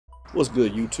What's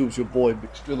good, YouTube? It's your boy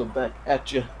Big Striller back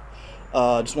at you.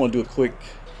 Just want to do a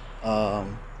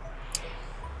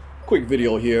quick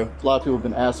video here. A lot of people have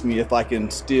been asking me if I can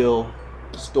still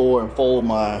store and fold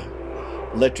my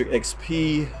Lectric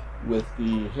XP with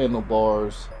the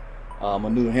handlebars, my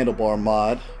new handlebar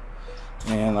mod,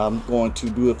 and I'm going to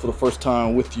do it for the first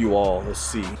time with you all. Let's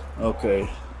see. Okay,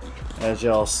 as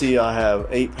y'all see, I have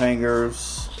ape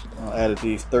hangers. I added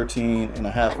these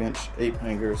 13.5-inch ape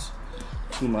hangers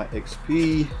to my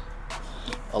XP,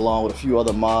 along with a few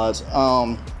other mods.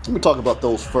 Let me talk about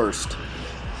those first.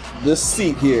 This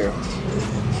seat here,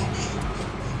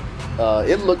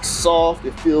 it looks soft,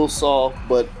 it feels soft,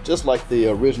 but just like the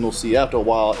original seat, after a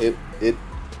while it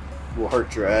will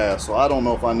hurt your ass. So I don't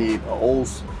know if I need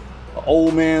an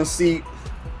old man seat,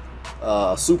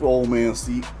 a super old man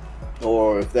seat,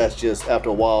 or if that's just after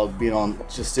a while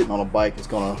just sitting on a bike, it's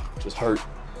gonna just hurt.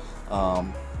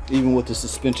 Even with the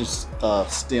suspension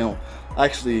stem, I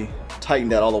actually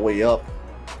tightened that all the way up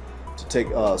to take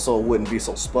so it wouldn't be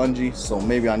so spongy. So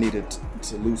maybe I needed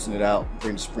to loosen it out,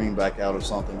 bring the spring back out or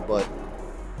something. But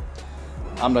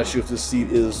I'm not sure if this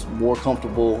seat is more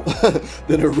comfortable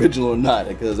than the original or not,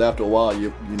 because after a while,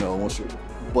 you know, once your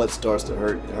butt starts to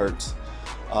hurt, it hurts.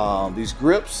 These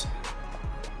grips,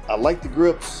 I like the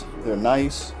grips. They're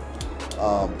nice.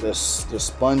 They're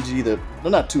spongy. They're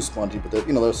not too spongy, but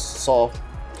they're soft.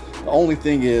 The only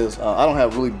thing is, I don't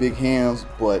have really big hands,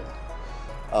 but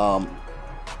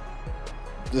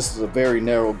this is a very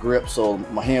narrow grip, so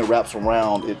my hand wraps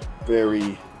around it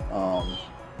very. I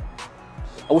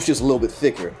wish it was a little bit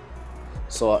thicker,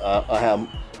 so I have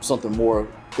something more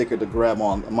thicker to grab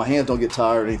on. My hands don't get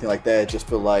tired or anything like that. I just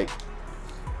feel like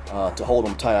to hold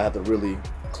them tight, I have to really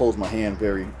close my hand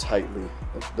very tightly.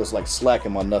 There's like slack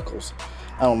in my knuckles.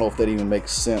 I don't know if that even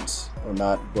makes sense or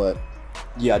not, but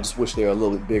yeah, I just wish they were a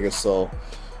little bit bigger. So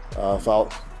if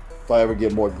I ever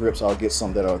get more grips, I'll get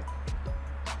some that are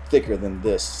thicker than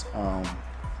this.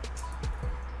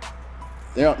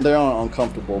 They aren't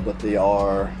uncomfortable, but they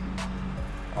are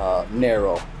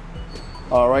narrow.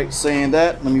 All right, saying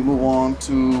that, let me move on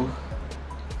to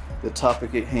the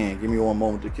topic at hand. Give me one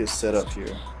moment to get set up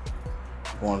here.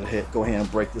 I want to go ahead and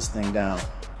break this thing down.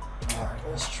 All right,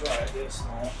 let's try this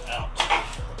on out.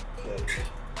 Okay,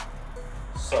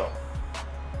 so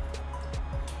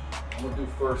what I'm gonna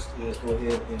do first is go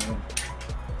ahead and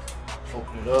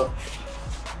open it up.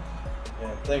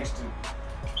 And thanks to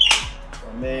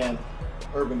my man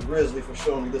Urban Grizzly for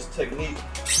showing me this technique.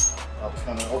 I was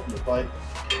kind of open the bike.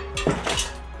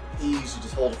 Easy,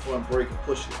 just hold the front brake and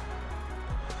push it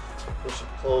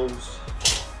closed.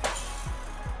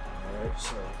 All right,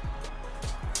 so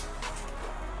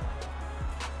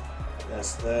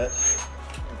that's that.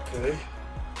 Okay.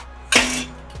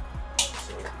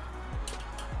 So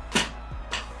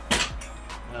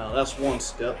now that's one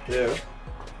step there.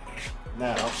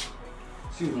 Now,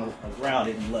 excuse me, my ground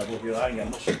isn't level here. I ain't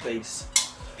got much space.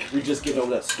 We're just getting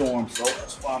over that storm, so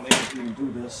that's why I'm able to even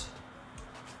do this.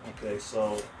 Okay,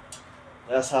 so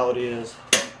that's how it is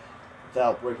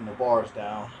without breaking the bars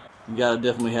down. You gotta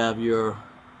definitely have your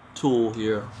tool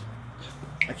here.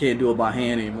 I can't do it by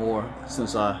hand anymore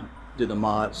since I did the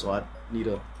mod, so I need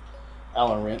a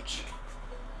Allen wrench.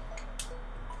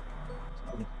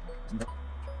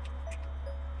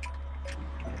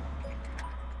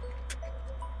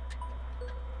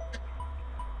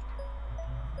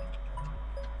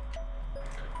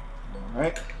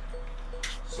 Alright,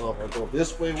 so if I go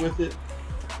this way with it,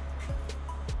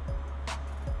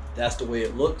 that's the way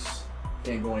it looks.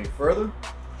 Can't go any further.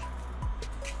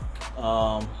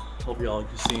 Hope y'all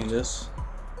can see this.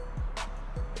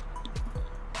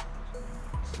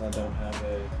 So I don't have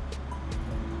a.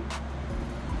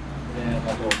 And if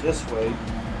I go this way,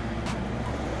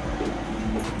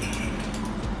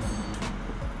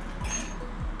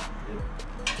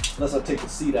 unless I take the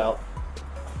seat out,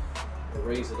 I'll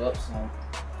raise it up some.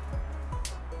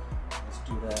 Let's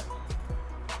do that.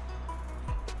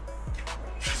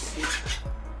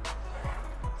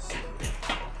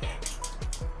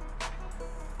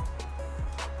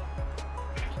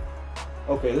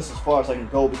 Okay, this is as far as I can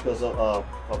go because if I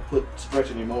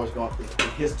stretch anymore, it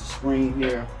hits the screen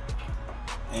here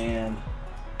and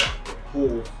it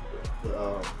pulls.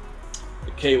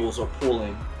 The cables are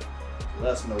pulling, so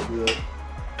that's no good.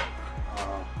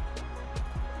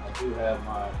 I do have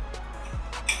my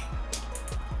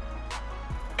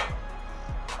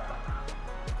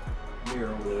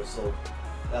mirror over there, so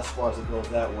that's as far as it goes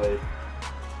that way,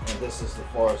 and this is as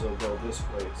far as it'll go this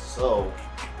way. So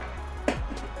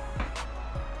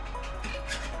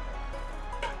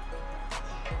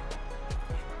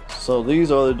So these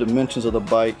are the dimensions of the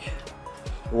bike.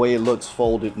 the way it looks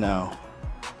folded now.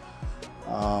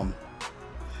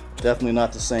 Definitely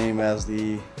not the same as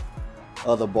the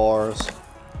other bars.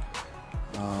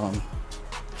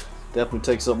 Definitely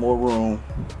takes up more room,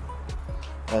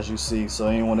 as you see. So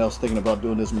anyone else thinking about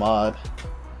doing this mod,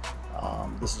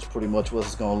 this is pretty much what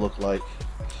it's going to look like.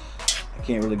 I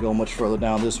can't really go much further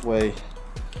down this way,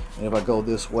 and if I go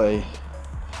this way,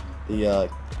 the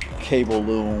cable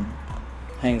loom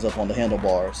hangs up on the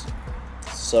handlebars.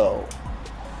 So,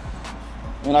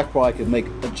 and I probably could make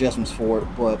adjustments for it,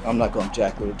 but I'm not going to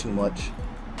jack with it too much.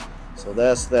 So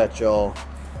that's that, y'all.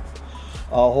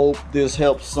 I hope this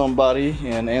helps somebody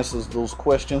and answers those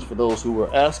questions for those who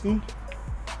were asking.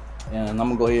 And I'm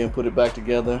gonna go ahead and put it back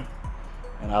together,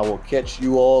 and I will catch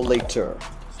you all later.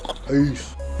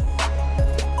 Peace.